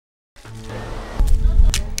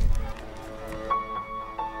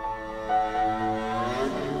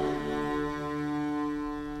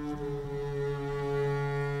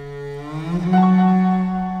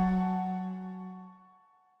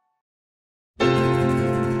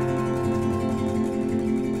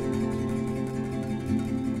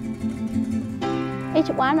Each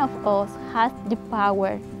one of us has the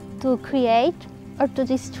power to create or to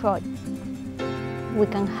destroy. We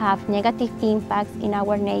can have negative impacts in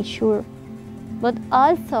our nature, but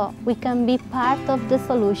also we can be part of the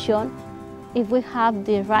solution if we have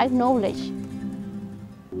the right knowledge.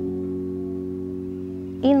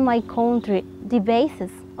 In my country, the basis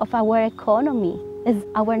of our economy is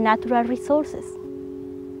our natural resources.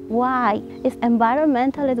 Why is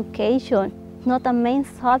environmental education not a main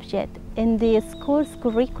subject in the school's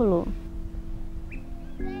curriculum?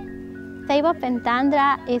 Ceiba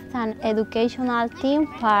Pentandra is an educational theme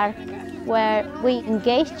park where we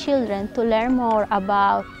engage children to learn more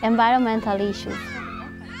about environmental issues.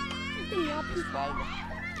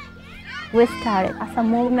 We started as a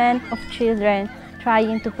movement of children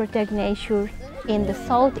trying to protect nature in the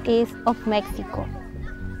southeast of Mexico.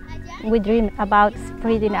 We dream about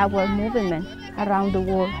spreading our movement around the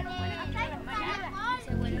world.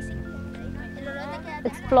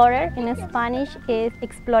 Explorer in Spanish is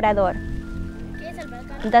explorador.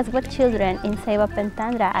 That's what children in Ceiba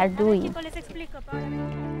Pentandra are doing.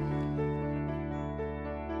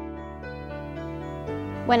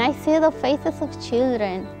 When I see the faces of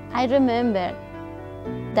children, I remember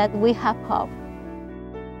that we have hope.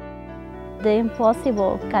 The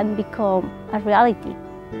impossible can become a reality,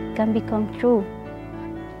 can become true.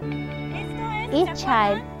 Each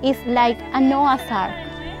child is like a Noah's Ark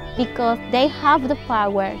because they have the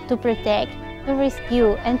power to protect, to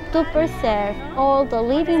rescue, and to preserve all the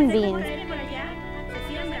living beings.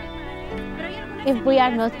 If we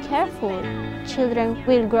are not careful, children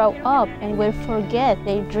will grow up and will forget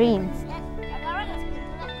their dreams.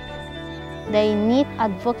 They need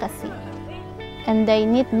advocacy, and they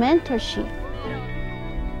need mentorship.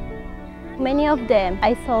 Many of them,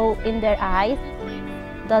 I saw in their eyes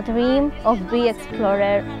the dream of being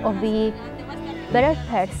explorer, of being better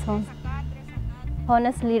persons,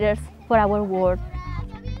 honest leaders for our world.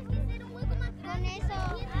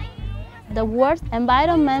 The worst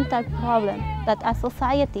environmental problem that a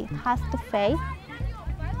society has to face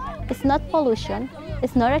is not pollution,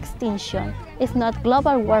 it's not extinction, it's not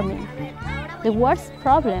global warming. The worst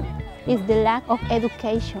problem is the lack of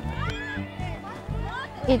education.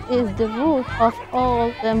 It is the root of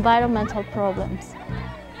all the environmental problems.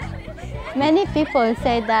 Many people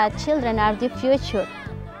say that children are the future.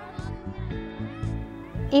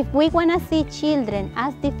 If we want to see children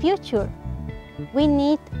as the future, we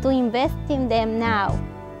need to invest in them now.